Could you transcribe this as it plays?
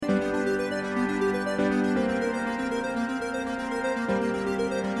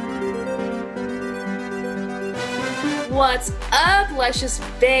What's up, luscious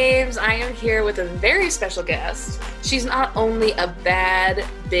babes? I am here with a very special guest. She's not only a bad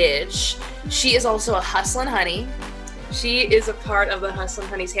bitch, she is also a hustlin' honey. She is a part of the Hustlin'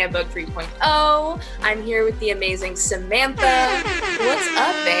 Honey's Handbook 3.0. I'm here with the amazing Samantha. What's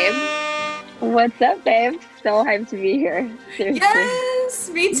up, babe? What's up, babe? So hyped to be here. Seriously.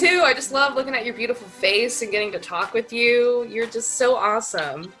 Yes, me too. I just love looking at your beautiful face and getting to talk with you. You're just so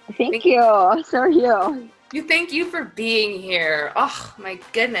awesome. Thank you. So are you. Thank you for being here. Oh, my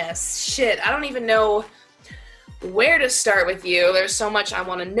goodness. Shit, I don't even know where to start with you. There's so much I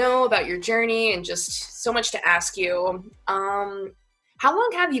want to know about your journey and just so much to ask you. How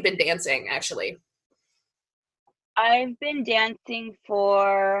long have you been dancing, actually? I've been dancing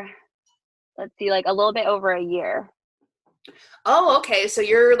for, like a little bit over a year. Oh, okay. So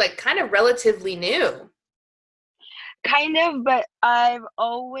you're like kind of relatively new. Kind of, but I've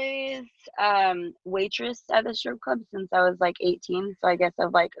always waitressed at the strip club since I was like 18. So I guess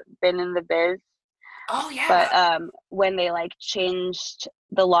I've like been in the biz. Oh, yeah. But when they like changed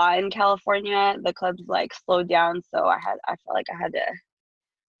the law in California, the clubs like slowed down. So I felt like I had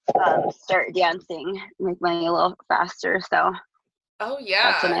to start dancing, make money a little faster. So oh,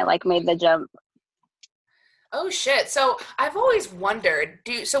 yeah. that's when I like made the jump. Oh, shit. So I've always wondered,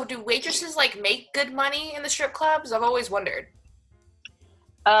 do waitresses like make good money in the strip clubs? I've always wondered.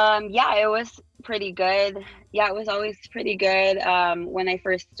 Yeah, it was pretty good. Yeah, it was always pretty good. When I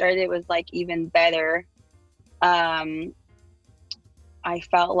first started, it was like even better. I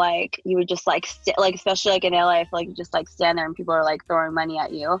felt like you would just like, especially like in LA, I feel like you just like stand there and people are like throwing money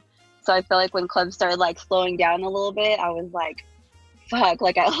at you. So I feel like when clubs started like slowing down a little bit, I was like, fuck,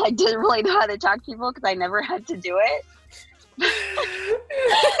 like I like didn't really know how to talk to people because I never had to do it.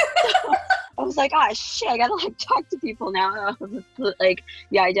 So I was like, oh shit, I gotta like talk to people now. Like,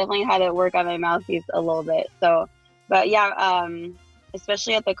 yeah, I definitely had to work on my mouthpiece a little bit. So, but yeah,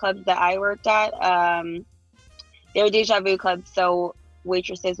 especially at the clubs that I worked at, they were deja vu clubs. So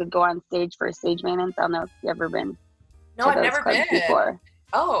waitresses would go on stage for stage maintenance. I don't know if you've ever been No, to I've those never clubs been. before.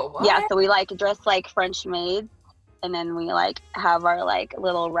 Oh, what? Yeah, so we like dress like French maids. And then we like have our like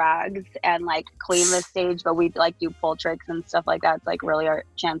little rags and like clean the stage, but we like do pull tricks and stuff like that. It's like really our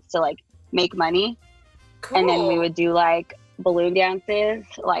chance to like make money. Cool. And then we would do like balloon dances,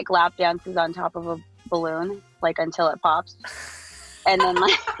 like lap dances on top of a balloon, like until it pops. And then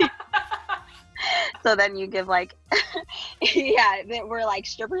like, so then you give like, yeah, we're like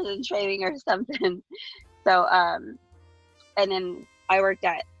strippers in training or something. So, and then I worked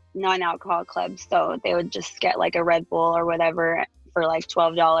at non-alcohol clubs, so they would just get like a Red Bull or whatever for like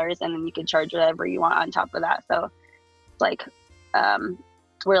 $12, and then you could charge whatever you want on top of that. So like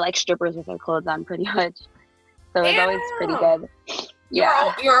we're like strippers with our clothes on pretty much, so it was always pretty good.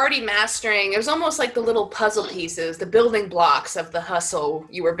 Yeah, you're already mastering. It was almost like the little puzzle pieces, the building blocks of the hustle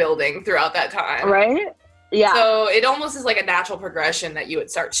you were building throughout that time, right? Yeah, so it almost is like a natural progression that you would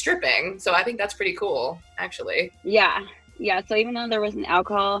start stripping. So I think that's pretty cool, actually. Yeah, so even though there wasn't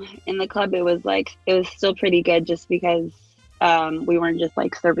alcohol in the club, it was still pretty good just because we weren't just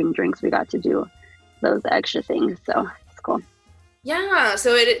like serving drinks. We got to do those extra things, so it's cool. Yeah,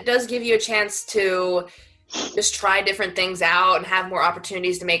 so it does give you a chance to just try different things out and have more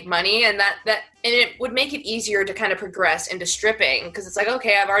opportunities to make money, and it would make it easier to kind of progress into stripping, because it's like,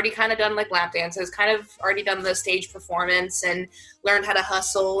 okay, I've already kind of done like lap dances, kind of already done the stage performance and learned how to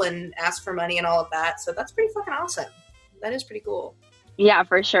hustle and ask for money and all of that. So that's pretty fucking awesome. That is pretty cool. Yeah,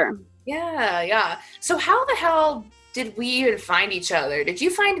 for sure. Yeah. So how the hell did we even find each other? Did you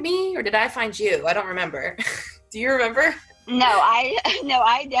find me or did I find you? I don't remember. Do you remember? No,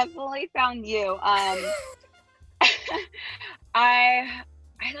 I definitely found you. I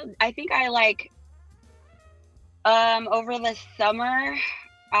think I like over the summer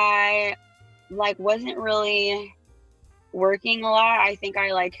I like wasn't really working a lot. I think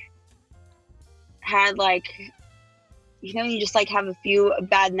I like had like, you know, you just like have a few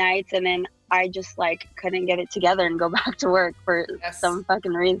bad nights and then I just like couldn't get it together and go back to work for some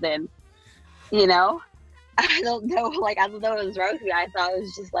fucking reason, you know? I don't know what was wrong with me. I thought I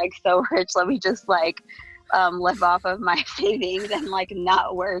was just like so rich. Let me just like live off of my savings and like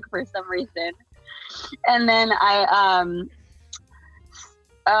not work for some reason. And then I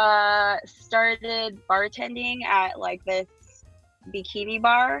started bartending at like this bikini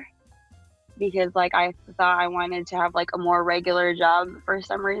bar, because like I thought I wanted to have like a more regular job for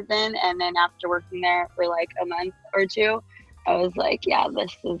some reason. And then after working there for like a month or two, I was like, yeah,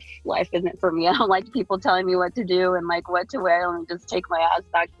 life isn't for me. I don't like people telling me what to do and like what to wear. Let me just take my ass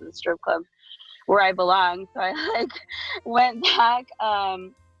back to the strip club where I belong. So I like went back.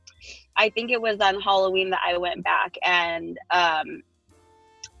 I think it was on Halloween that I went back, and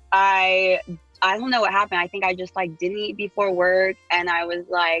I don't know what happened. I think I just like didn't eat before work, and I was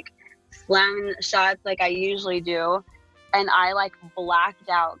like slamming shots like I usually do, and I like blacked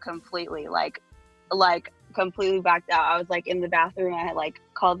out completely, like completely blacked out. I was like in the bathroom. I had like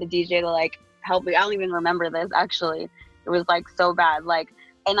called the DJ to like help me. I don't even remember this actually. It was like so bad. Like,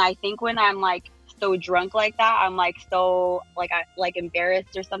 and I think when I'm like so drunk like that, I'm like so like I like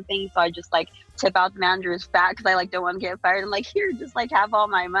embarrassed or something. So I just like tip out the manager's fat because I like don't want to get fired. I'm like, here, just like have all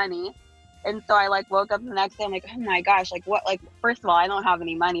my money. And so I like woke up the next day. I'm like, oh my gosh, like what? Like first of all, I don't have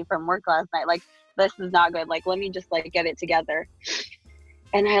any money from work last night. Like this is not good. Like let me just like get it together.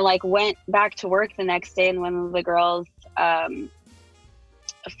 And I like went back to work the next day, and one of the girls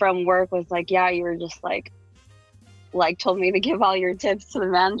from work was like, yeah, you were just like told me to give all your tips to the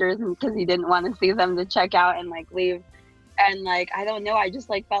managers because you didn't want to see them to check out and like leave. And like, I don't know, I just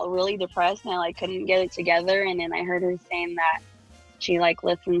like felt really depressed, and I like couldn't get it together. And then I heard her saying that she like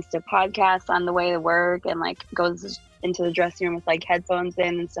listens to podcasts on the way to work and like goes into the dressing room with like headphones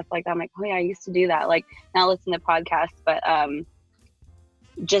in and stuff like that. I'm like, oh yeah, I used to do that. Like not listen to podcasts, but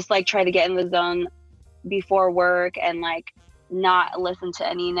just like try to get in the zone before work and like not listen to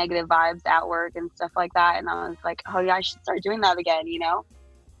any negative vibes at work and stuff like that. And I was like, oh yeah, I should start doing that again, you know?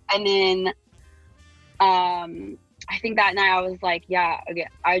 And then I think that night I was like, yeah, again,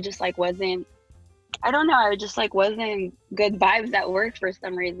 I just like wasn't, I don't know, I just like wasn't good vibes at work for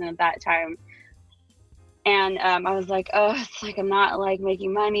some reason at that time. And I was like, oh, it's like I'm not like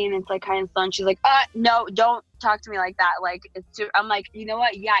making money, and it's like kind of slow. And she's like, no, don't talk to me like that. Like it's too. I'm like, you know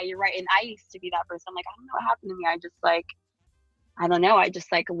what? Yeah, you're right. And I used to be that person. I'm like, I don't know what happened to me. I just like, I don't know. I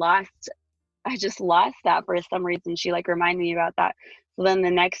just lost that for some reason. She like reminded me about that. So then the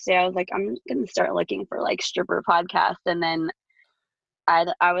next day I was like, I'm gonna start looking for like stripper podcasts. And then I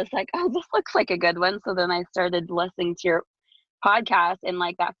was like, oh, this looks like a good one. So then I started listening to your podcast, and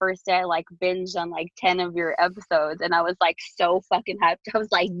like that first day I like binged on like 10 of your episodes, and I was like so fucking hyped. I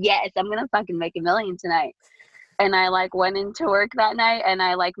was like, yes, I'm gonna fucking make $1 million tonight. And I like went into work that night, and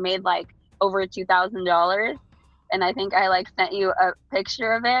I like made like over $2,000. And I think I like sent you a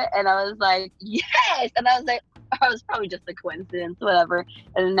picture of it, and I was like, yes. And I was like, I was probably just a coincidence, whatever.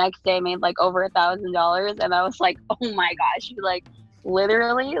 And the next day I made like over $1,000, and I was like, oh my gosh, you like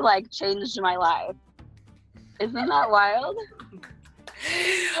literally like changed my life. Isn't that wild?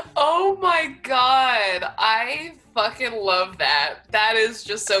 Oh my god, I fucking love that. That is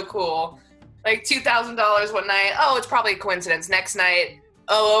just so cool. Like $2,000 one night. Oh, it's probably a coincidence. Next night,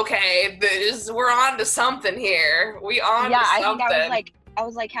 oh, okay, we're on to something here. We on to something. Yeah, I think I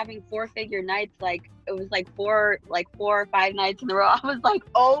was like having 4-figure nights. Like it was like four or 5 nights in a row. I was like,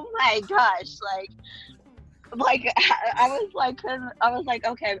 oh my gosh, like I was like,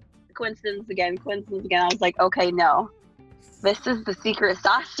 okay, coincidence again. I was like, okay, no, this is the secret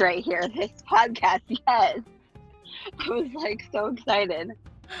sauce right here. This podcast, yes. I was like so excited.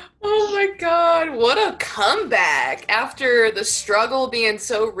 Oh my god, what a comeback after the struggle being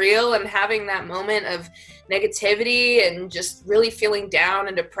so real and having that moment of negativity and just really feeling down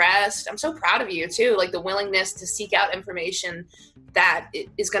and depressed. I'm so proud of you too, like the willingness to seek out information that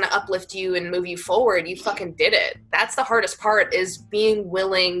is going to uplift you and move you forward. You fucking did it. That's the hardest part, is being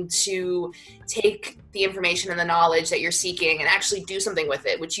willing to take the information and the knowledge that you're seeking and actually do something with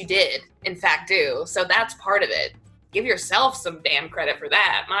it, which you did in fact do. So that's part of it. Give yourself some damn credit for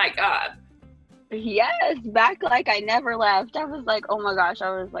that. My God. Yes, back like I never left. I was like, oh my gosh,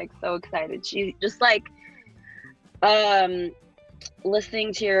 I was like so excited. She just like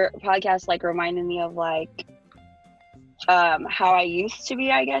listening to your podcast like reminded me of like how I used to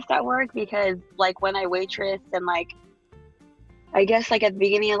be, I guess, at work, because like when I waitress and like I guess like at the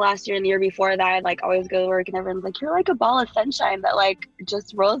beginning of last year and the year before that, I'd like always go to work and everyone's like, you're like a ball of sunshine that like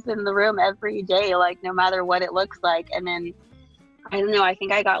just rolls in the room every day, like no matter what it looks like. And then I don't know, I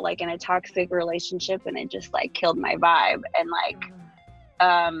think I got like in a toxic relationship and it just like killed my vibe. And like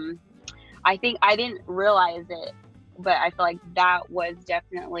I think I didn't realize it, but I feel like that was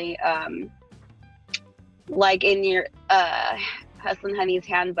definitely like in your Hustle and Honey's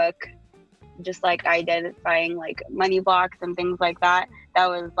handbook, just like identifying like money blocks and things like that. That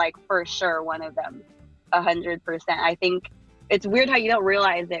was like for sure one of them, 100%. I think it's weird how you don't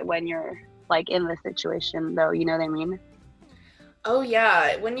realize it when you're like in the situation though, you know what I mean? Oh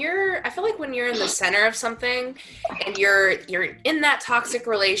yeah, I feel like when you're in the center of something and you're in that toxic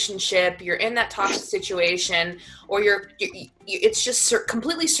relationship, you're in that toxic situation, or it's just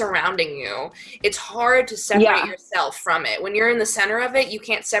completely surrounding you. It's hard to separate yourself from it. When you're in the center of it, you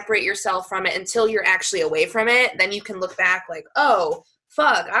can't separate yourself from it until you're actually away from it. Then you can look back like, oh,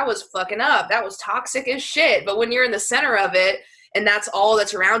 fuck, I was fucking up. That was toxic as shit. But when you're in the center of it and that's all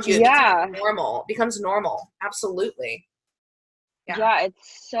that's around you, it becomes normal. It becomes normal. Absolutely. Yeah,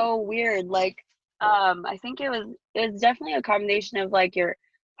 it's so weird. Like, I think it's definitely a combination of like your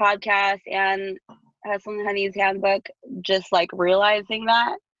podcast and Hustle and Honey's handbook, just like realizing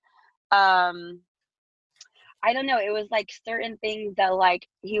that. I don't know, it was like certain things that like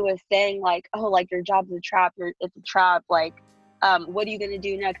he was saying, like, oh, like your job's a trap, it's a trap, like, what are you gonna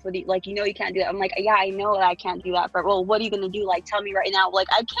do next? What do you, like, you know, you can't do that. I'm like, yeah, I know that I can't do that, but well, what are you gonna do? Like, tell me right now. Like,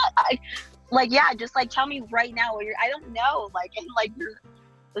 like, yeah, just like tell me right now what I don't know. Like, and like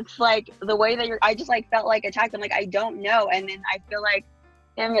it's like the way that I just like felt like attacked. I'm like, I don't know. And then I feel like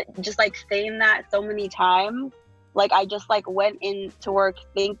him just like saying that so many times, like I just like went into work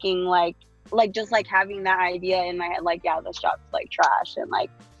thinking like just like having that idea in my head, like, yeah, this job's like trash and like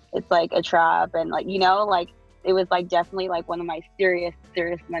it's like a trap, and like, you know, like it was like definitely like one of my serious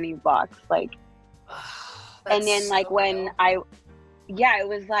money blocks, like. And then like so when it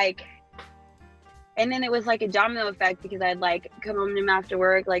was like, and then it was like a domino effect, because I'd like come home to him after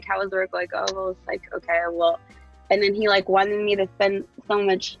work, like, how was work? Like, oh, well, it's like, okay, well, and then he like wanted me to spend so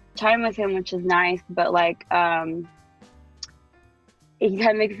much time with him, which is nice, but like it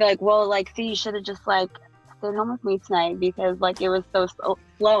kind of makes me feel like, well, like, see, you should have just like stayed home with me tonight, because like it was so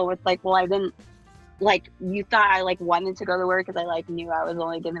slow. It's like, well, I didn't, like, you thought I like wanted to go to work because I like knew I was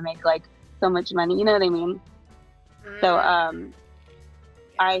only gonna make like so much money, you know what I mean? So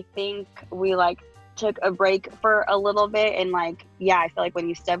I think we like took a break for a little bit, and like, yeah, I feel like when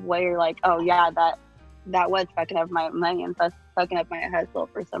you step away, you're like, oh yeah, that was fucking up my money and fucking up my hustle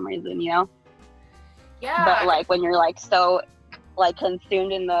for some reason, you know? Yeah. But like when you're like so like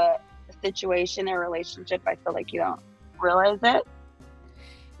consumed in the situation or relationship, I feel like you don't realize it.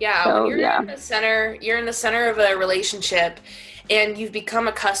 Yeah, so, when you're in the center of a relationship and you've become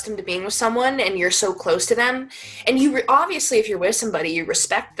accustomed to being with someone and you're so close to them, and you obviously, if you're with somebody, you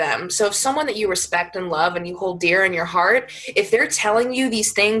respect them. So if someone that you respect and love and you hold dear in your heart, if they're telling you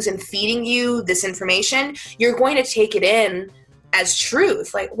these things and feeding you this information, you're going to take it in as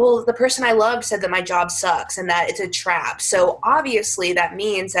truth. Like, well, the person I loved said that my job sucks and that it's a trap. So obviously that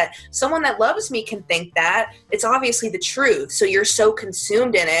means that someone that loves me can think that. It's obviously the truth. So you're so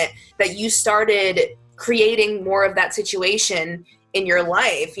consumed in it that you started creating more of that situation in your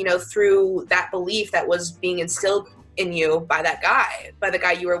life, you know, through that belief that was being instilled in you by the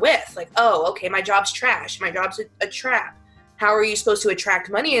guy you were with. Like, oh, okay, my job's trash. My job's a trap. How are you supposed to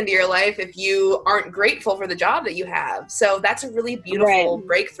attract money into your life if you aren't grateful for the job that you have? So that's a really beautiful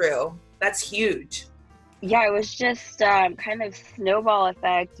breakthrough. That's huge. Yeah, it was just kind of snowball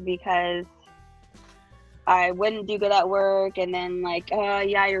effect, because I wouldn't do good at work, and then like, oh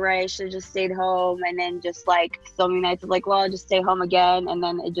yeah, you're right, I should have just stayed home, and then just like so many nights of like, well, I'll just stay home again, and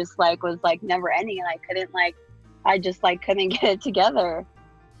then it just like was like never ending, and I just like couldn't get it together,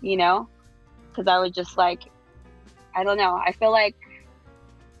 you know, because I was just like, I don't know. I feel like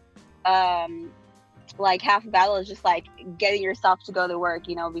half the battle is just like getting yourself to go to work,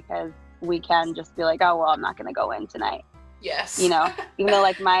 you know, because we can just be like, oh, well, I'm not going to go in tonight. Yes. You know, even though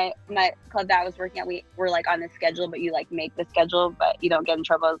like my club that I was working at, we were like on the schedule, but you like make the schedule, but you don't get in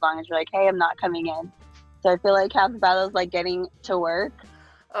trouble as long as you're like, hey, I'm not coming in. So I feel like half the battle is like getting to work.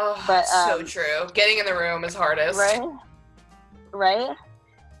 Oh, but so true. Getting in the room is hardest. Right.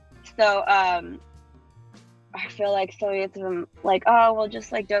 So, I feel like so many of them like, oh, well,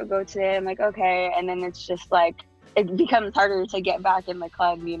 just like don't go today. I'm like, okay. And then it's just like, it becomes harder to get back in the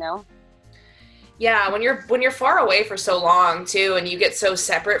club, you know? Yeah, when you're far away for so long too, and you get so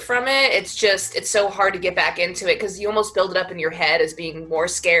separate from it, it's so hard to get back into it, because you almost build it up in your head as being more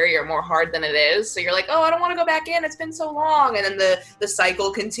scary or more hard than it is. So you're like, oh, I don't want to go back in. It's been so long. And then the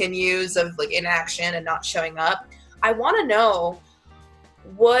cycle continues of like inaction and not showing up. I want to know,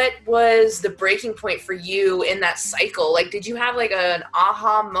 what was the breaking point for you in that cycle? Like, did you have like an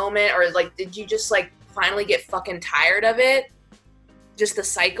aha moment, or like did you just like finally get fucking tired of it? Just the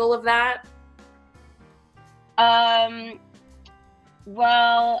cycle of that?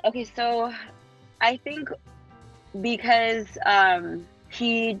 Well, okay, so I think because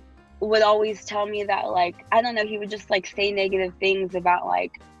he would always tell me that, like, I don't know, he would just like say negative things about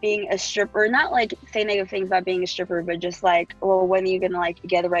like being a stripper, not like say negative things about being a stripper, but just like, well, when are you gonna like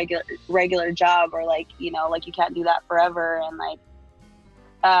get a regular job, or like, you know, like you can't do that forever, and like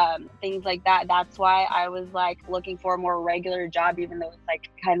things like that. That's why I was like looking for a more regular job, even though it's like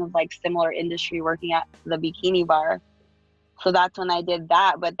kind of like similar industry, working at the bikini bar. So that's when I did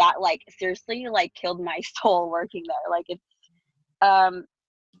that, but that like seriously like killed my soul working there. Like it's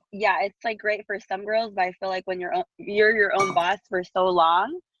yeah, it's like great for some girls, but I feel like when you're your own boss for so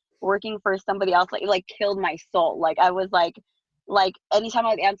long, working for somebody else, like it like killed my soul. Like I was like anytime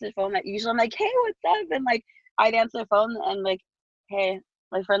I'd answer the phone, that usually I'm like, hey, what's up? And like I'd answer the phone and like, hey,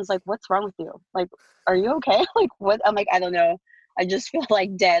 my friend's like, what's wrong with you? Like, are you okay? Like what? I'm like, I don't know. I just feel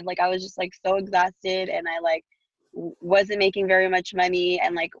like dead. Like I was just like so exhausted, and I like wasn't making very much money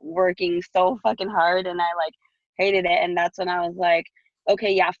and like working so fucking hard, and I like hated it. And that's when I was like,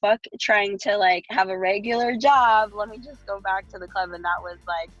 okay, yeah, fuck trying to like have a regular job. Let me just go back to the club. And that was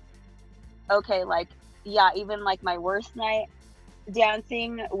like, okay, like, yeah, even like my worst night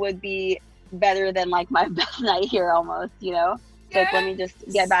dancing would be better than like my best night here almost, you know? So like, let me just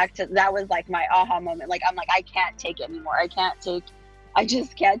get back to, that was like my aha moment. Like, I'm like, I can't take it anymore. I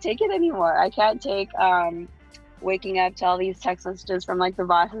just can't take it anymore. I can't take, waking up to all these text messages from like the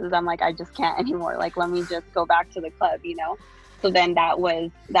bosses. I'm like, I just can't anymore. Like, let me just go back to the club, you know? So then that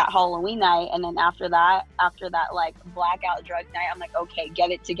was that Halloween night. And then after that like blackout drug night, I'm like, okay, get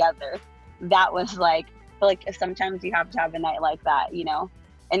it together. That was like, I feel like sometimes you have to have a night like that, you know?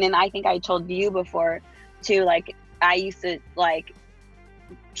 And then I think I told you before too, like I used to like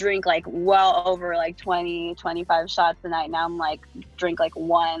drink like well over like 20, 25 shots a night. Now I'm like drink like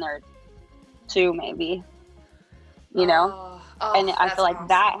 1 or 2 maybe, you know? And I feel like awesome.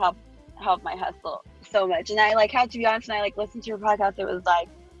 That helped my hustle so much. And I like had to be honest, and I like listened to your podcast. It was like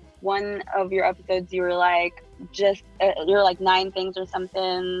one of your episodes, you were like just you're like 9 things or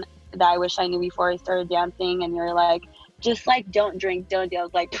something that I wish I knew before I started dancing, and you're like, just like don't drink, don't do. I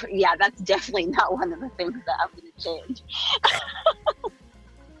was like, yeah, that's definitely not one of the things that I'm gonna change.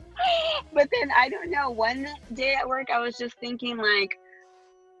 But then I don't know, one day at work I was just thinking like,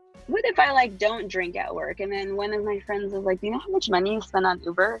 what if I like don't drink at work? And then one of my friends was like, do you know how much money you spend on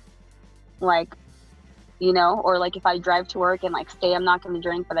Uber? Like, you know, or like if I drive to work and like say I'm not going to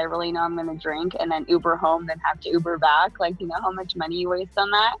drink, but I really know I'm going to drink, and then Uber home, then have to Uber back. Like, you know how much money you waste on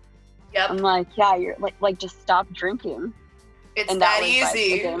that? Yep. I'm like, yeah, you're like just stop drinking. It's and that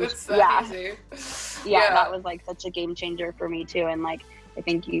easy. Like, it's that easy. Yeah, that was like such a game changer for me too. And like, I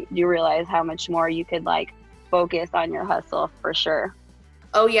think you realize how much more you could like focus on your hustle for sure.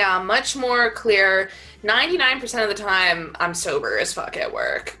 Oh yeah, much more clear. 99% of the time I'm sober as fuck at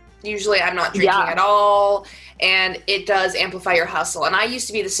work. Usually I'm not drinking at all, and it does amplify your hustle. And I used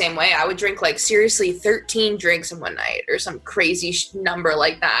to be the same way. I would drink like seriously 13 drinks in one night or some crazy number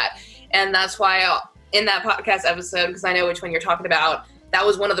like that. And that's why in that podcast episode, because I know which one you're talking about, that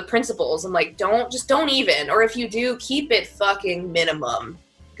was one of the principles. I'm like, don't even, or if you do, keep it fucking minimum.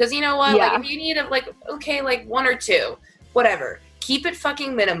 Because you know what? Yeah. Like if you need like, okay, like 1 or 2, whatever. Keep it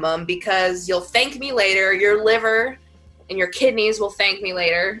fucking minimum, because you'll thank me later. Your liver and your kidneys will thank me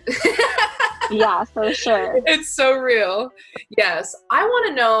later. Yeah, for sure. It's so real. Yes. I want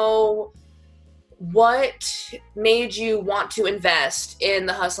to know what made you want to invest in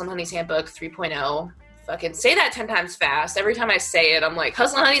the Hustle and Honey's Handbook 3.0. Fucking say that 10 times fast. Every time I say it, I'm like,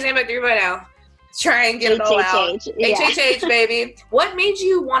 Hustle and Honey's Handbook 3.0. Let's try and get it all out. HHH, baby. What made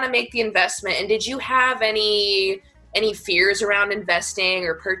you want to make the investment? And did you have any fears around investing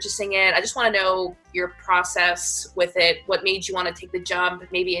or purchasing it? I just want to know your process with it. What made you want to take the jump?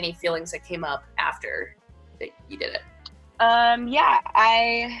 Maybe any feelings that came up after that you did it. Yeah,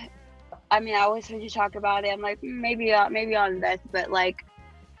 I mean, I always heard you talk about it. I'm like, maybe I'll invest, but like,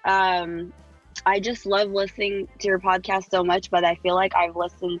 I just love listening to your podcast so much, but I feel like I've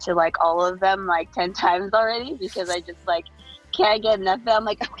listened to like all of them like 10 times already, because I just like can't get enough of it. I'm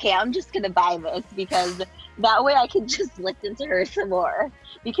like, okay, I'm just going to buy this, because that way I can just listen to her some more,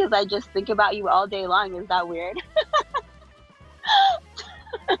 because I just think about you all day long. Is that weird?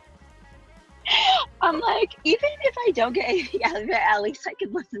 I'm like, even if I don't get anything out of it, at least I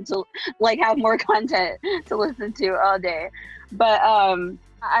can listen to, like, have more content to listen to all day. But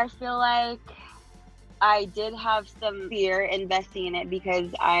I feel like I did have some fear investing in it,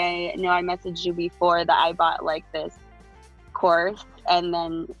 because I know I messaged you before that I bought like this course and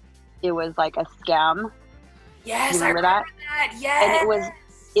then it was like a scam. Yes, you remember that? Yes. And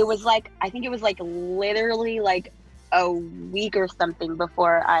it was like, I think it was like literally like a week or something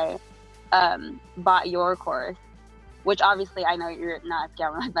before I bought your course, which obviously I know you're not a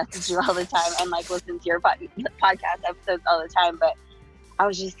scammer. I message you all the time and like listen to your podcast episodes all the time, but I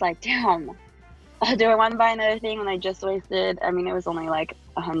was just like, damn, do I want to buy another thing when I just wasted, I mean, it was only like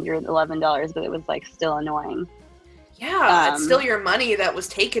 $111, but it was like still annoying. Yeah, it's still your money that was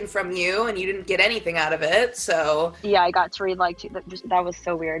taken from you and you didn't get anything out of it, so. Yeah, I got to read like, that was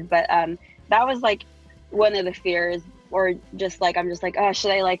so weird, but that was like one of the fears, or just like, I'm just like, oh,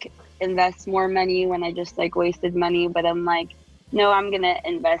 should I like invest more money when I just like wasted money? But I'm like, no, I'm gonna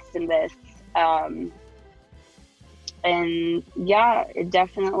invest in this. And yeah, it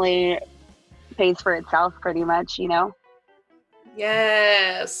definitely pays for itself pretty much, you know?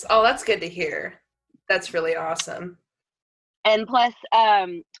 Yes. Oh, that's good to hear. That's really awesome. And plus,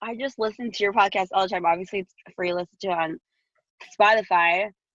 I just listen to your podcast all the time. Obviously, it's free to listen to on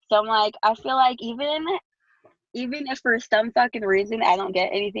Spotify. So I'm like, I feel like even if for some fucking reason I don't get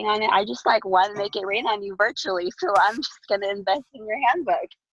anything on it, I just like want to make it rain on you virtually. So I'm just gonna invest in your handbook.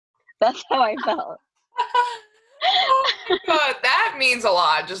 That's how I felt. Oh my God, that means a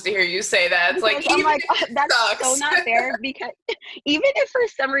lot just to hear you say that. It's Because like, I'm even like, if it that's sucks. so not fair. Because even if for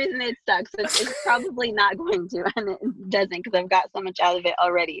some reason it sucks, it's probably not going to, and it doesn't because I've got so much out of it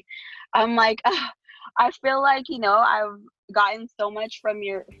already. I'm like, I feel like, you know, I've gotten so much from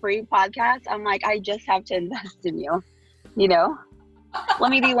your free podcast. I'm like, I just have to invest in you, you know? Let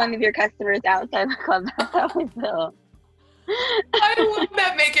me be one of your customers outside the club. That's how I feel. I love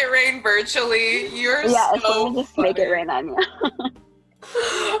that make it rain virtually. You're Yeah, so let me just funny. make it rain on you.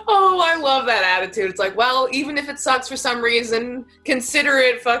 Oh, I love that attitude. It's like, well, even if it sucks for some reason, consider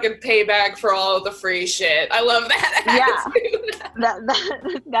it fucking payback for all of the free shit. I love that attitude.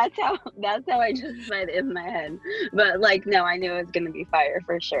 That's how I just said it in my head. But like, no, I knew it was gonna be fire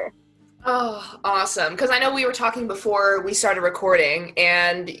for sure. Oh, awesome. Because I know we were talking before we started recording,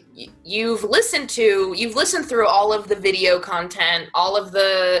 and you've listened through all of the video content, all of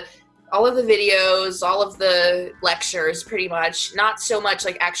the videos, all of the lectures, pretty much. Not so much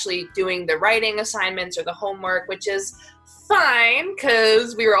like actually doing the writing assignments or the homework, which is fine,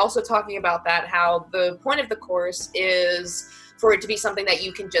 because we were also talking about that, how the point of the course is for it to be something that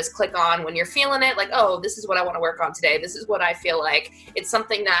you can just click on when you're feeling it, like, oh, this is what I want to work on today. This is what I feel like. It's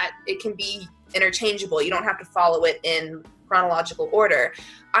something that it can be interchangeable. You don't have to follow it in chronological order.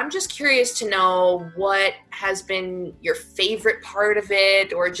 I'm just curious to know what has been your favorite part of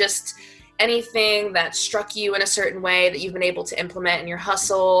it, or just anything that struck you in a certain way that you've been able to implement in your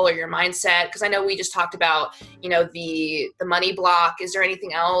hustle or your mindset. Because I know we just talked about, you know, the money block. Is there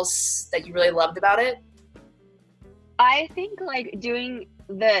anything else that you really loved about it? I think like doing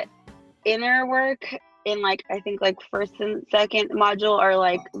the inner work in like, I think like first and second module are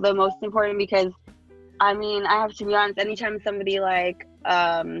like the most important, because I mean, I have to be honest, anytime somebody like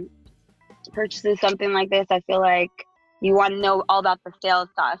purchases something like this, I feel like you want to know all about the sales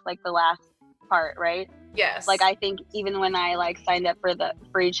sauce, like the last part, right? Yes. Like, I think even when I like signed up for the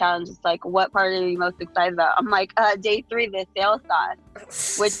free challenge, it's like, what part are you most excited about? I'm like, day 3, the sales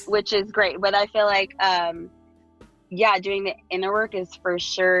sauce, which is great. But I feel like, yeah, doing the inner work is for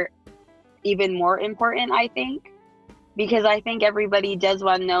sure even more important, I think, because I think everybody does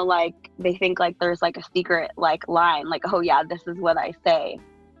want to know, like, they think like there's like a secret like line, like, oh yeah, this is what I say,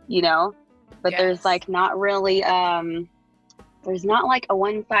 you know? But there's like not really, there's not like a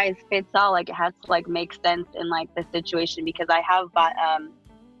one size fits all. Like, it has to like make sense in like the situation, because I have bought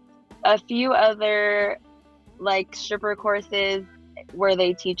a few other like stripper courses where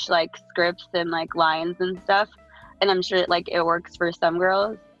they teach like scripts and like lines and stuff, and I'm sure like it works for some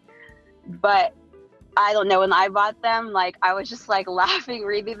girls, but I don't know, when I bought them, like, I was just like laughing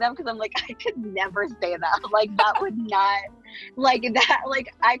reading them, because I'm like, I could never say that. Like, that would not, like, that,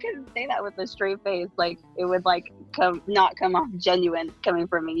 like, I couldn't say that with a straight face. Like, it would like not come off genuine coming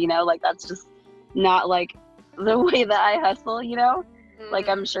from me, you know? Like, that's just not like the way that I hustle, you know? Like,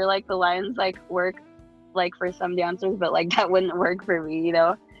 I'm sure like the lines like work like for some dancers, but like that wouldn't work for me, you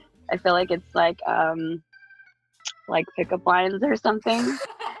know? I feel like it's like pickup lines or something.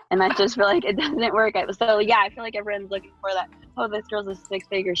 And I just feel like it doesn't work. So yeah, I feel like everyone's looking for that, oh, this girl's a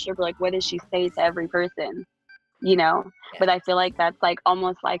 6-figure stripper, like, what does she say to every person, you know? Yeah. But I feel like that's like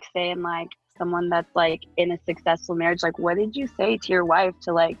almost like saying like someone that's like in a successful marriage, like, what did you say to your wife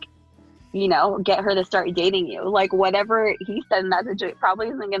to like, you know, get her to start dating you? Like, whatever he said in that situation probably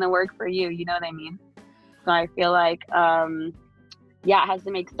isn't going to work for you, you know what I mean? So I feel like yeah, it has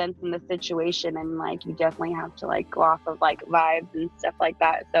to make sense in the situation, and like you definitely have to like go off of like vibes and stuff like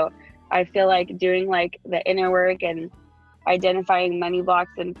that. So I feel like doing like the inner work and identifying money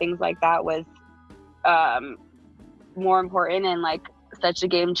blocks and things like that was more important and like such a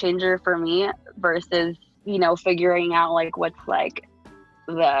game changer for me, versus, you know, figuring out like what's like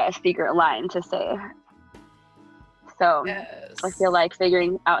the secret line to say. So yes. I feel like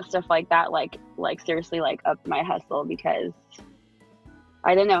figuring out stuff like that like seriously like upped my hustle, because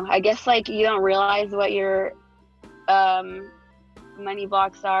I don't know, I guess like you don't realize what your money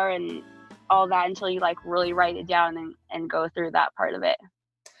blocks are and all that until you like really write it down and go through that part of it.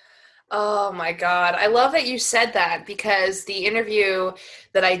 Oh my God. I love that you said that because the interview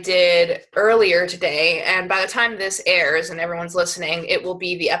that I did earlier today, and by the time this airs and everyone's listening, it will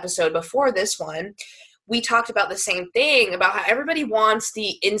be the episode before this one. We talked about the same thing about how everybody wants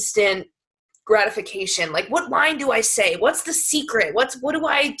the instant gratification. Like, what line do I say? What's the secret? What do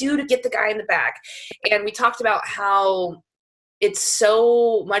I do to get the guy in the back? And we talked about how it's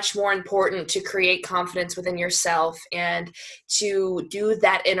so much more important to create confidence within yourself and to do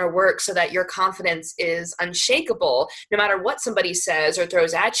that inner work so that your confidence is unshakable. No matter what somebody says or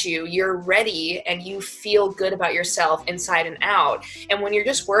throws at you, you're ready and you feel good about yourself inside and out. And when you're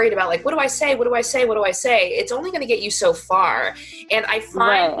just worried about like, what do I say? What do I say? What do I say? It's only going to get you so far. And I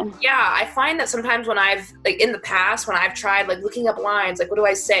find, Right. I find that sometimes when I've like in the past, when I've tried like looking up lines, like, what do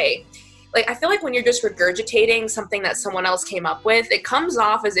I say? Like, I feel like when you're just regurgitating something that someone else came up with, it comes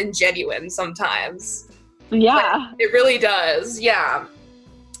off as ingenuine sometimes. Yeah. It really does. Yeah.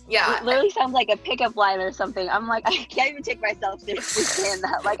 Yeah. It literally sounds like a pickup line or something. I'm like, I can't even take myself seriously saying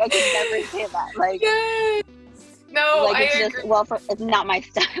that. Like, I could never say that. Like, Yes. No, like it's I just, agree. well, it's not my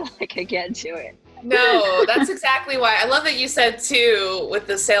style. Like, I can't do it. No, that's exactly why. I love that you said too with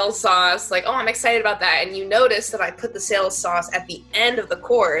the sales sauce, like, oh, I'm excited about that. And you notice that I put the sales sauce at the end of the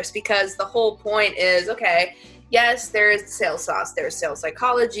course because the whole point is, okay, yes, there is sales sauce, there's sales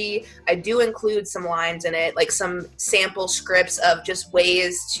psychology. I do include some lines in it, like some sample scripts of just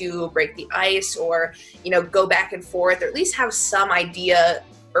ways to break the ice or, go back and forth, or at least have some idea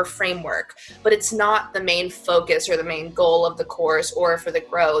or framework, but it's not the main focus or the main goal of the course or for the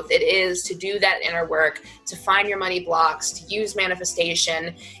growth. It is to do that inner work, to find your money blocks, to use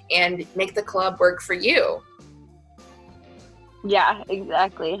manifestation and make the club work for you. Yeah,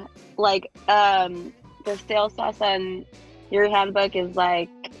 exactly. Like, the sales sauce on your handbook is like,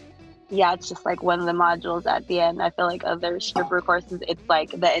 yeah, it's just like one of the modules at the end. I feel like other stripper courses, it's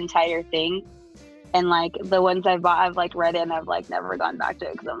like the entire thing. And like the ones I've bought, I've like read it and I've like never gone back to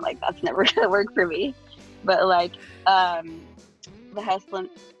it because I'm like, that's never gonna work for me. But like the Hustlin'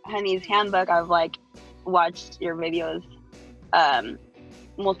 Honey's handbook, I've like watched your videos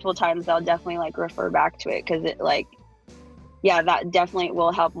multiple times. I'll definitely like refer back to it because it like, yeah, that definitely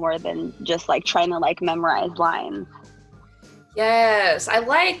will help more than just like trying to like memorize lines. Yes, I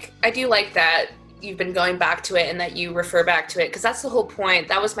do like that you've been going back to it and that you refer back to it because that's the whole point.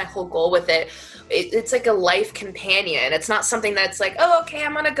 That was my whole goal with it. It's like a life companion. It's not something that's like, oh, okay,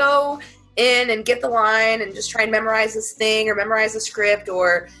 I'm going to go in and get the line and just try and memorize this thing or memorize the script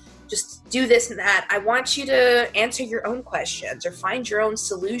or just do this and that. I want you to answer your own questions or find your own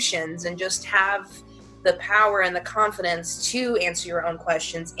solutions and just have the power and the confidence to answer your own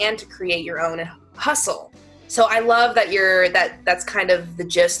questions and to create your own hustle. So I love that that's kind of the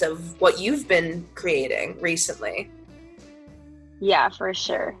gist of what you've been creating recently. Yeah, for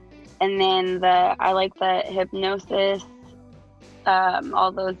sure. And then I like the hypnosis,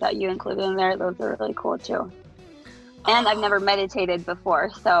 all those that you included in there. Those are really cool too. And I've never meditated before,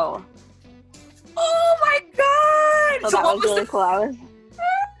 so. Oh my God! So that was really cool.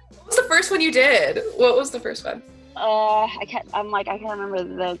 What was the first one you did? What was the first one? I can't remember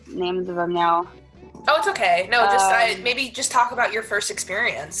the names of them now. Oh, it's okay. No, maybe just talk about your first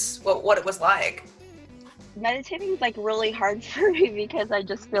experience. What it was like. Meditating is like really hard for me because I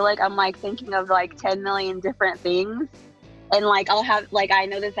just feel like I'm like thinking of like 10 million different things, and like I'll have like I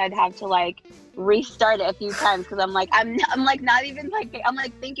noticed I'd have to like restart it a few times because I'm like I'm like not even like I'm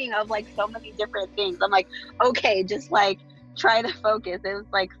like thinking of like so many different things. I'm like, okay, just like try to focus. It was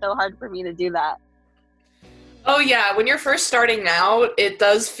like so hard for me to do that. Oh yeah, when you're first starting out, it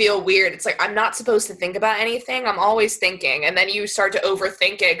does feel weird. It's like I'm not supposed to think about anything. I'm always thinking, and then you start to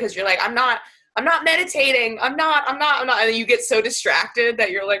overthink it because you're like, I'm not meditating. I'm not. And then you get so distracted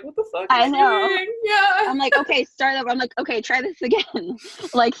that you're like, what the fuck I am know. I doing? Yeah. I'm like, okay, start over. I'm like, okay, try this again.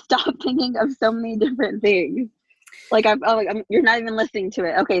 Like, stop thinking of so many different things. Like, you're not even listening to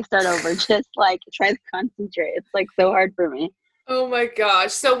it. Okay, start over. Just like try to concentrate. It's like so hard for me. Oh my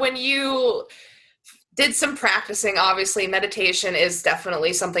gosh. So when you did some practicing, obviously meditation is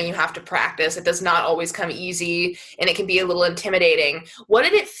definitely something you have to practice. It does not always come easy and it can be a little intimidating. What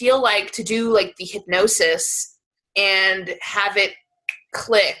did it feel like to do like the hypnosis and have it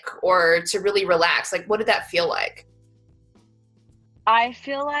click or to really relax? Like, what did that feel like? I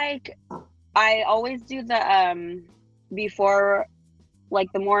feel like I always do the before, like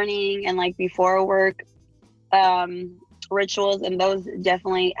the morning and like before work rituals, and those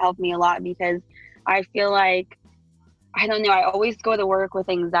definitely help me a lot because I feel like, I don't know, I always go to work with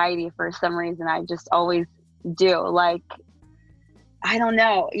anxiety for some reason. I just always do. Like, I don't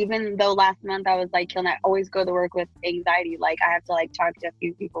know. Even though last month I was like killing it, I always go to work with anxiety. Like I have to like talk to a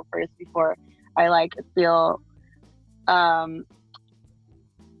few people first before I like feel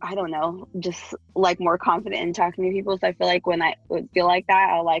I don't know, just like more confident in talking to people. So I feel like when I would feel like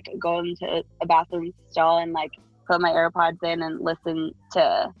that, I'll like go into a bathroom stall and like put my AirPods in and listen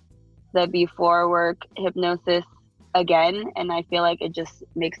to the before work hypnosis again. And I feel like it just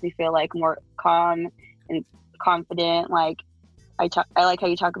makes me feel like more calm and confident. Like I like how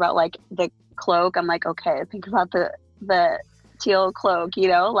you talk about like the cloak. I'm like, okay, think about the teal cloak, you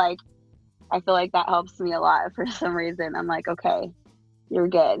know, like I feel like that helps me a lot for some reason. I'm like, okay, you're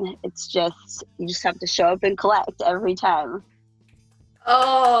good. It's just, you just have to show up and collect every time.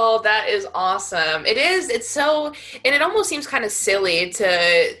 Oh, that is awesome. It is. It's so, and it almost seems kind of silly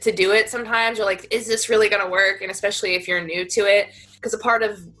to do it sometimes. You're like, is this really going to work? And especially if you're new to it, because a part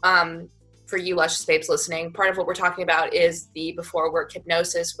of, for you Luscious Babes listening, part of what we're talking about is the before work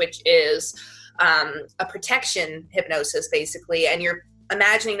hypnosis, which is a protection hypnosis basically. And you're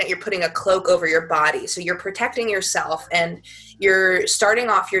imagining that you're putting a cloak over your body. So you're protecting yourself and you're starting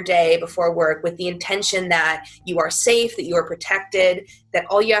off your day before work with the intention that you are safe, that you are protected, that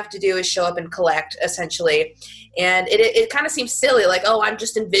all you have to do is show up and collect, essentially. And it kind of seems silly, like, oh, I'm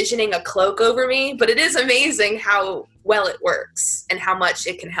just envisioning a cloak over me, but it is amazing how well it works and how much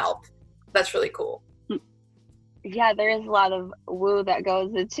it can help. That's really cool. Yeah, there is a lot of woo that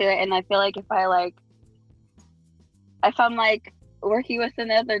goes into it. And I feel like if I'm like working with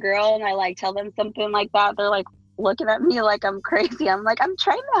another girl and I like tell them something like that, they're like looking at me like I'm crazy. I'm like, I'm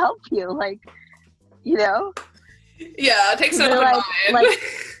trying to help you, like, you know. Yeah, it takes an open mind. Like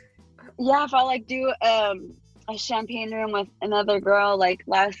yeah, if I like do a champagne room with another girl, like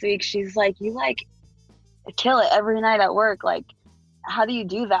last week, she's like, you like kill it every night at work, like how do you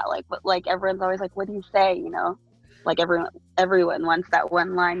do that? Like everyone's always like, what do you say, you know, like everyone wants that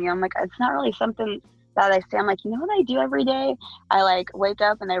one line, you know. I'm like, it's not really something that I say. I'm like, you know what I do every day? I like wake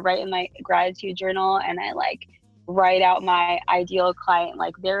up and I write in my gratitude journal and I like write out my ideal client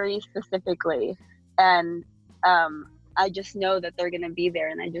like very specifically, and I just know that they're gonna be there,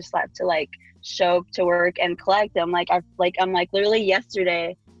 and I just have to like show up to work and collect them. I'm like literally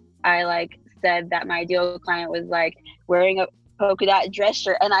yesterday I like said that my ideal client was like wearing a polka dot dress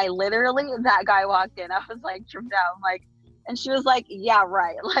shirt, and I literally, that guy walked in, I was like tripped out. I'm like, and she was like, yeah,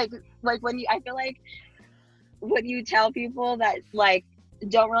 right. Like when you, I feel like when you tell people that like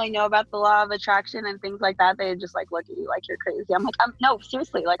don't really know about the law of attraction and things like that, they just like look at you like you're crazy. I'm like, no,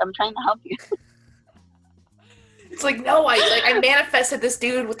 seriously, like I'm trying to help you. It's like, no, I manifested this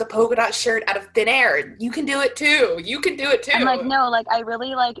dude with the polka dot shirt out of thin air. You can do it too. You can do it too. I'm like, no, like I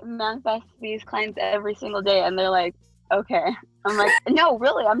really like manifest these clients every single day, and they're like, okay. I'm like, no,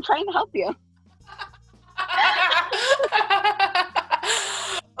 really, I'm trying to help you.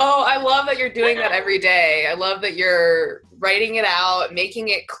 Oh, I love that you're doing that every day. I love that you're writing it out, making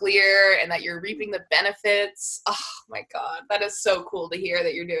it clear, and that you're reaping the benefits. Oh my God, that is so cool to hear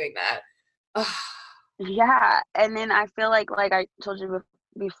that you're doing that. Oh. Yeah, and then I feel like I told you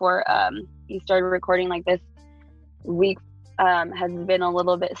before you started recording, like this week has been a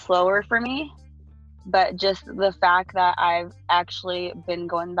little bit slower for me, but just the fact that I've actually been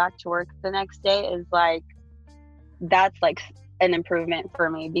going back to work the next day is like, that's like an improvement for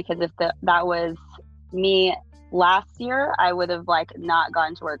me, because if that was me last year, I would have like not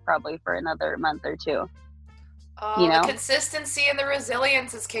gone to work probably for another month or two. Oh, you know? The consistency and the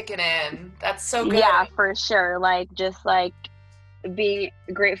resilience is kicking in. That's so good. Yeah, for sure. Like just like being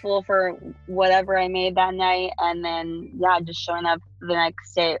grateful for whatever I made that night, and then just showing up the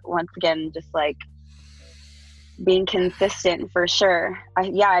next day once again, just like being consistent for sure.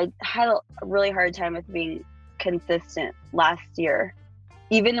 I had a really hard time with being consistent last year,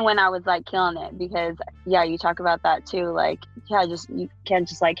 even when I was like killing it, because you talk about that too, like just you can't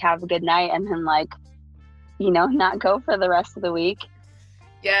just like have a good night and then like, you know, not go for the rest of the week.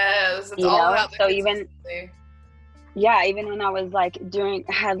 Yes, it's all about the consistency. Even when I was like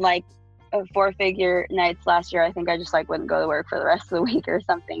had like a 4-figure nights last year, I think I just like wouldn't go to work for the rest of the week or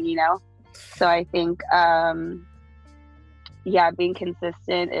something, you know. So I think being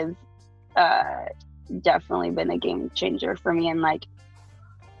consistent is definitely been a game changer for me, and like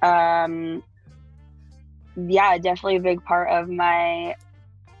definitely a big part of my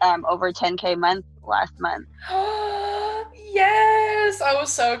over 10K month last month. Yes, I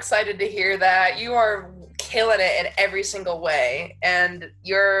was so excited to hear that. You are killing it in every single way, and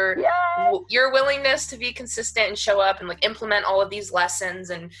your willingness to be consistent and show up and like implement all of these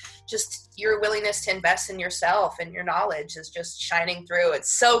lessons, and just your willingness to invest in yourself and your knowledge is just shining through.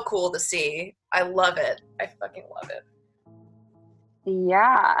 It's so cool to see. I love it. I fucking love it.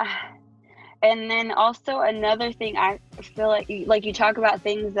 Yeah. And then also another thing, I feel like you talk about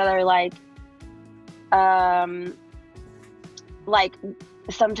things that are like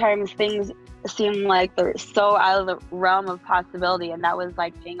sometimes things seem like they're so out of the realm of possibility, and that was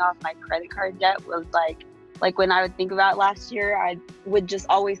like paying off my credit card debt was like when I would think about last year, I would just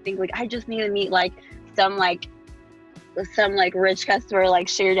always think like I just need to meet like some like rich customer like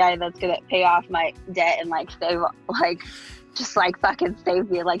sugar daddy that's gonna pay off my debt and like save like just like fucking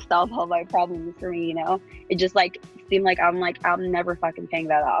save me, like solve all my problems for me, you know? It just like seemed like I'm never fucking paying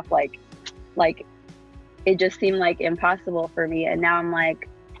that off. Like it just seemed like impossible for me. And now I'm like,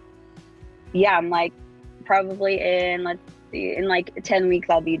 yeah, I'm like probably in, let's see, in like 10 weeks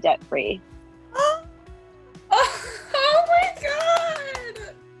I'll be debt free. Oh my god!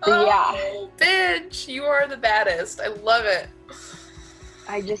 Yeah. Oh, bitch, you are the baddest. I love it.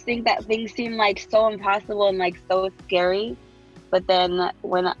 I just think that things seem like so impossible and like so scary. But then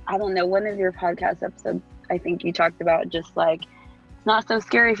when, I don't know, one of your podcast episodes, I think you talked about just like, it's not so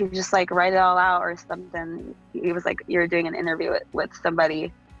scary if you just like write it all out or something. It was like you were doing an interview with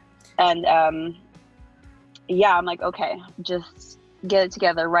somebody. And yeah, I'm like, okay, just get it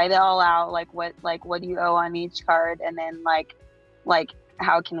together, write it all out. Like what do you owe on each card? And then like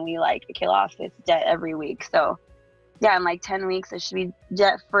how can we like kill off this debt every week? So yeah, in like 10 weeks, it should be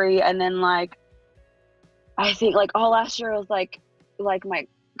debt free. And then like, I think like all last year was like my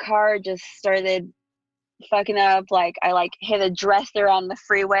car just started fucking up. Like I like hit a dresser on the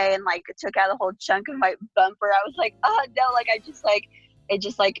freeway and like it took out a whole chunk of my bumper. I was like, oh no, like I just like, it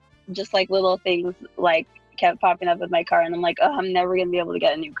just like little things like kept popping up with my car. And I'm like, oh, I'm never going to be able to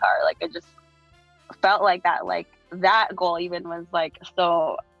get a new car. Like it just felt like that. Like that goal even was like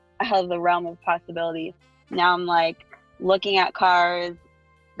so out of the realm of possibility. Now I'm like looking at cars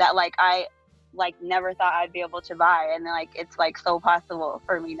that like I like never thought I'd be able to buy, and then like it's like so possible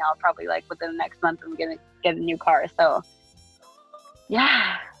for me now. Probably like within the next month I'm gonna get a new car. So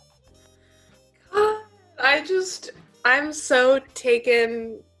yeah. I'm so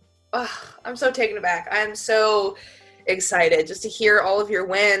taken. I'm so taken aback. I'm so excited just to hear all of your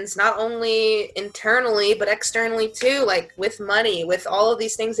wins, not only internally but externally too, like with money, with all of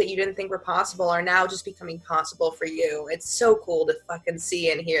these things that you didn't think were possible are now just becoming possible for you. It's so cool to fucking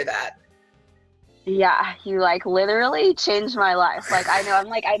see and hear that. Yeah, you like literally changed my life. Like I know, I'm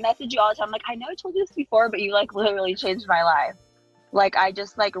like, I message you all the time. I'm like, I know I told you this before, but you like literally changed my life. Like I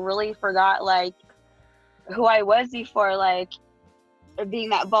just like really forgot like who I was before, like being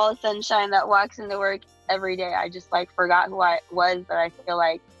that ball of sunshine that walks into work every day. I just like forgot who I was, but I feel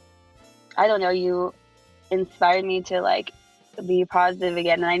like, I don't know, you inspired me to like be positive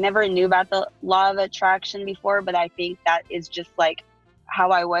again. And I never knew about the law of attraction before, but I think that is just like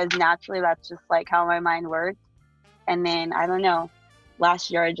how I was naturally. That's just like how my mind worked. And then I don't know,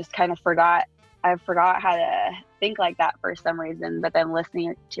 last year I just kind of forgot how to think like that for some reason, but then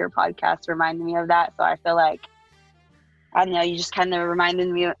listening to your podcast reminded me of that. So I feel like, I don't know, you just kind of reminded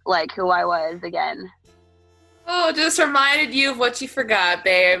me like who I was again. Oh, just reminded you of what you forgot,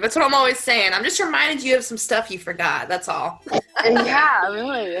 babe. That's what I'm always saying. I'm just reminded you of some stuff you forgot. That's all. Yeah,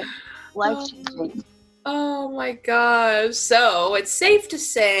 really. Life-changing. Oh my gosh. So it's safe to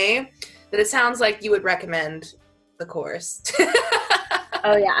say that it sounds like you would recommend the course.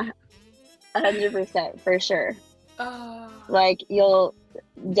 Oh yeah, 100% for sure. Oh. Like you'll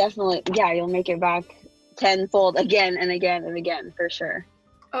definitely, yeah, you'll make it back tenfold again and again and again for sure.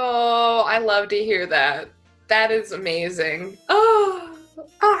 Oh, I love to hear that. That is amazing. I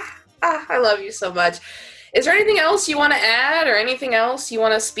love you so much. Is there anything else you want to add or anything else you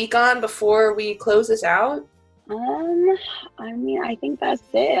want to speak on before we close this out? I mean, I think that's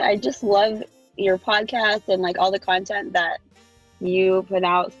it. I just love your podcast and like all the content that you put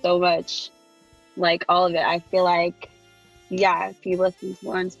out so much, like all of it. I feel like, yeah, if you listen to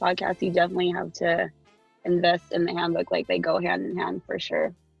Lauren's podcast, you definitely have to invest in the handbook. Like they go hand in hand for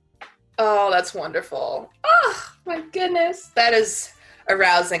sure. Oh, that's wonderful. Oh, my goodness. That is a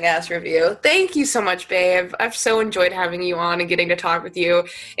rousing ass review. Thank you so much, babe. I've so enjoyed having you on and getting to talk with you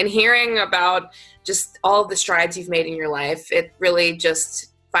and hearing about just all of the strides you've made in your life. It really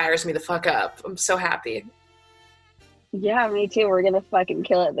just fires me the fuck up. I'm so happy. Yeah, me too. We're gonna fucking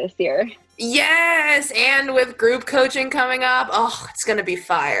kill it this year. Yes, and with group coaching coming up, oh, it's gonna be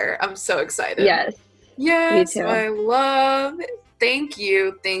fire. I'm so excited. Yes. Yes, me too. I love it. Thank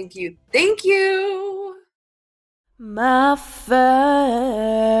you, thank you, thank you. My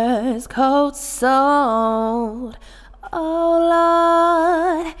first coat sold.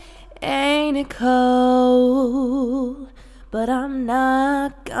 Oh Lord, ain't it cold? But I'm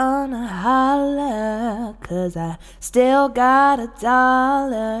not gonna holler, 'cause I still got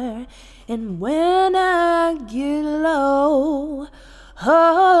 $1. And when I get low,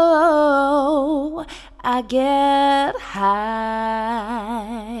 oh, I get high.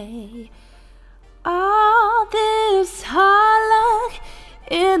 All this hard luck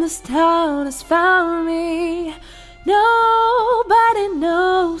in this town has found me. Nobody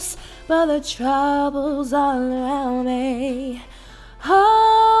knows but the troubles all around me.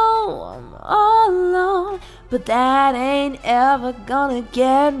 Oh, I'm all alone, but that ain't ever gonna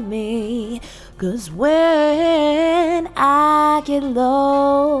get me. 'Cause when I get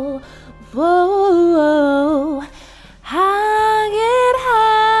low, whoa,